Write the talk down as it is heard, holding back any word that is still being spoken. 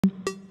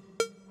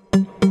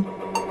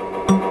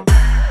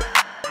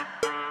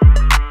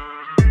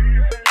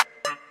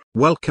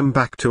Welcome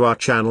back to our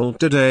channel.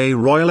 Today,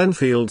 Royal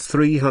Enfield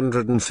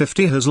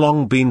 350 has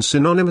long been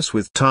synonymous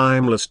with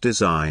timeless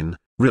design,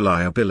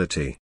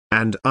 reliability,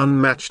 and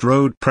unmatched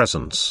road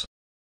presence.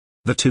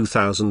 The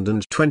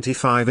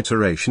 2025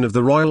 iteration of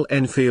the Royal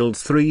Enfield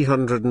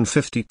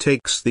 350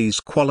 takes these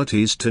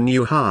qualities to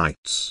new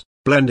heights,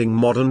 blending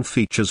modern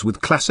features with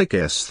classic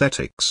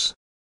aesthetics.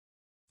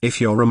 If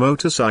you're a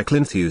motorcycle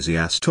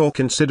enthusiast or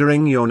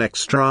considering your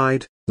next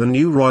ride, the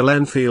new Royal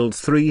Enfield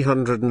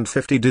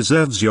 350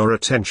 deserves your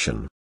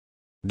attention.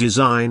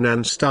 Design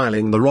and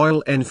styling. The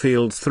Royal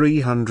Enfield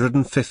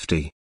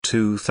 350,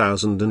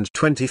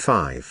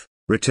 2025,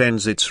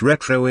 retains its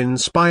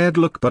retro-inspired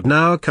look but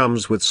now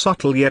comes with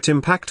subtle yet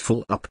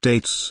impactful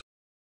updates.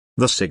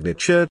 The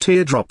signature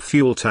teardrop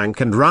fuel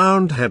tank and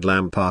round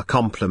headlamp are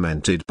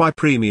complemented by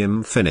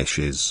premium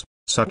finishes,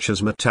 such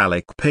as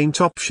metallic paint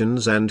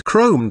options and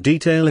chrome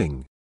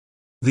detailing.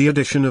 The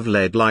addition of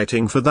LED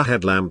lighting for the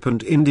headlamp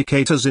and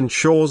indicators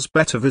ensures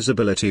better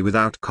visibility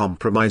without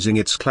compromising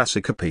its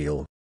classic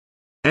appeal.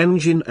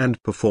 Engine and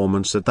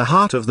performance. At the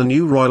heart of the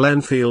new Royal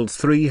Enfield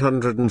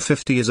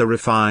 350 is a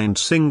refined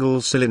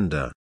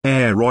single-cylinder,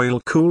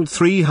 air-oil-cooled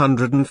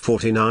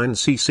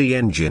 349cc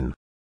engine.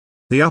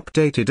 The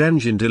updated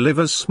engine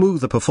delivers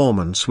smoother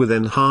performance with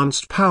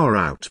enhanced power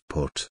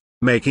output,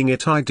 making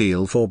it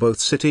ideal for both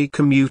city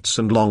commutes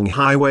and long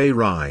highway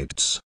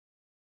rides.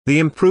 The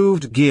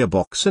improved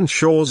gearbox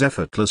ensures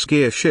effortless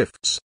gear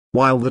shifts,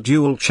 while the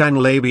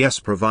dual-channel ABS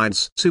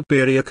provides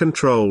superior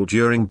control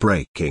during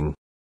braking.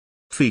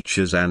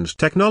 Features and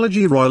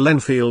technology. Royal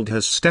Enfield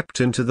has stepped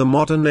into the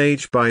modern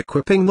age by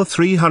equipping the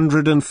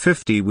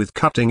 350 with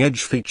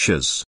cutting-edge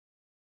features.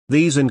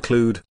 These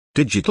include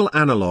digital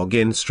analog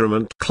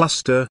instrument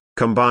cluster,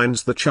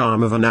 combines the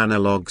charm of an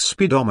analog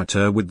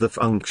speedometer with the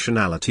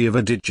functionality of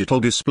a digital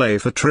display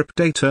for trip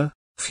data,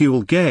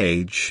 fuel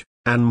gauge,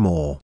 and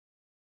more.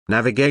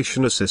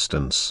 Navigation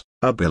assistance.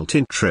 A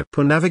built-in trip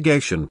and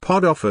navigation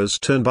pod offers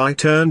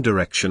turn-by-turn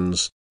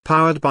directions,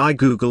 powered by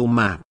Google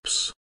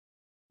Maps.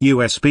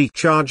 USB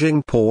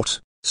charging port.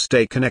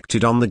 Stay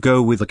connected on the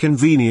go with a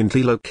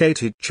conveniently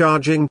located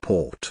charging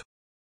port.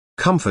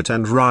 Comfort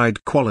and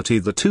ride quality.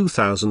 The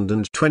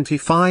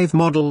 2025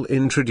 model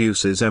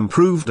introduces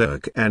improved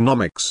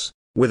ergonomics,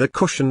 with a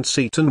cushioned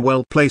seat and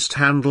well-placed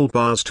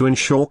handlebars to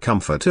ensure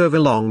comfort over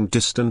long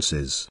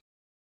distances.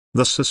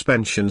 The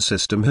suspension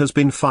system has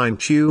been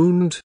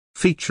fine-tuned,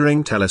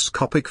 featuring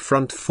telescopic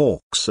front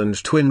forks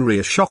and twin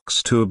rear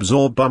shocks to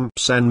absorb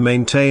bumps and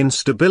maintain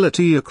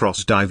stability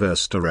across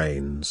diverse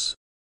terrains.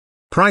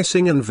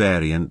 Pricing and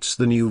variants.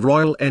 The new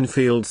Royal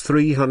Enfield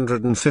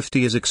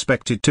 350 is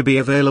expected to be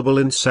available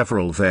in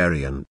several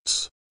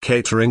variants,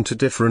 catering to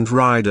different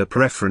rider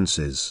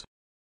preferences.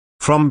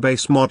 From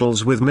base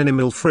models with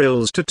minimal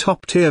frills to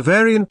top-tier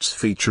variants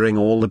featuring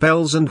all the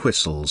bells and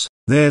whistles,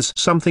 there's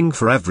something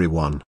for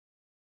everyone.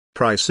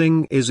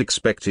 Pricing is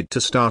expected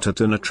to start at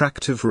an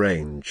attractive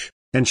range,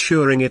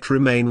 ensuring it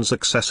remains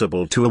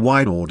accessible to a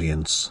wide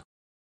audience.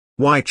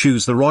 Why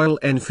choose the Royal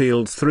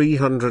Enfield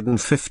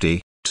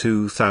 350,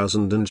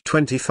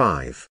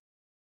 2025?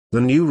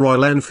 The new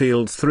Royal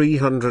Enfield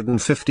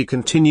 350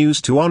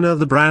 continues to honor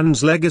the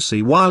brand's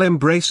legacy while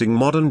embracing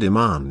modern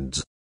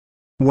demands.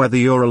 Whether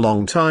you're a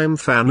long-time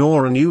fan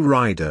or a new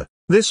rider,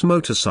 this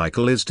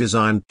motorcycle is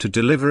designed to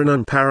deliver an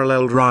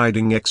unparalleled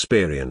riding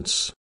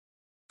experience.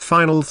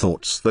 Final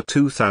thoughts. The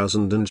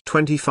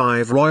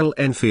 2025 Royal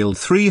Enfield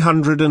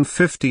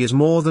 350 is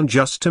more than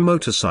just a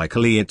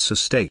motorcycle, it's a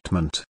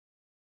statement.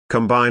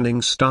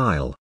 Combining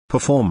style,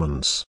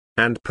 performance,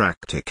 and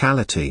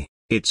practicality,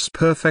 it's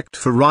perfect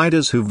for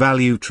riders who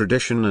value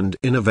tradition and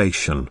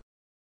innovation.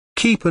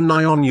 Keep an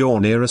eye on your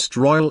nearest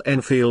Royal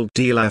Enfield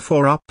dealer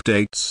for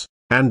updates,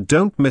 and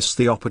don't miss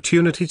the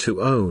opportunity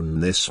to own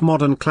this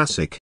modern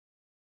classic.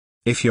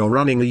 If you're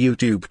running a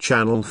YouTube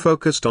channel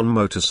focused on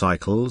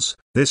motorcycles,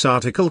 this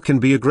article can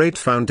be a great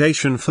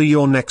foundation for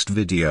your next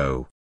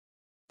video.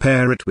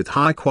 Pair it with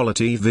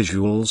high-quality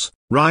visuals,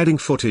 riding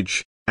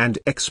footage, and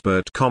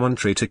expert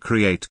commentary to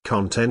create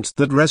content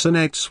that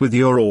resonates with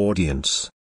your audience.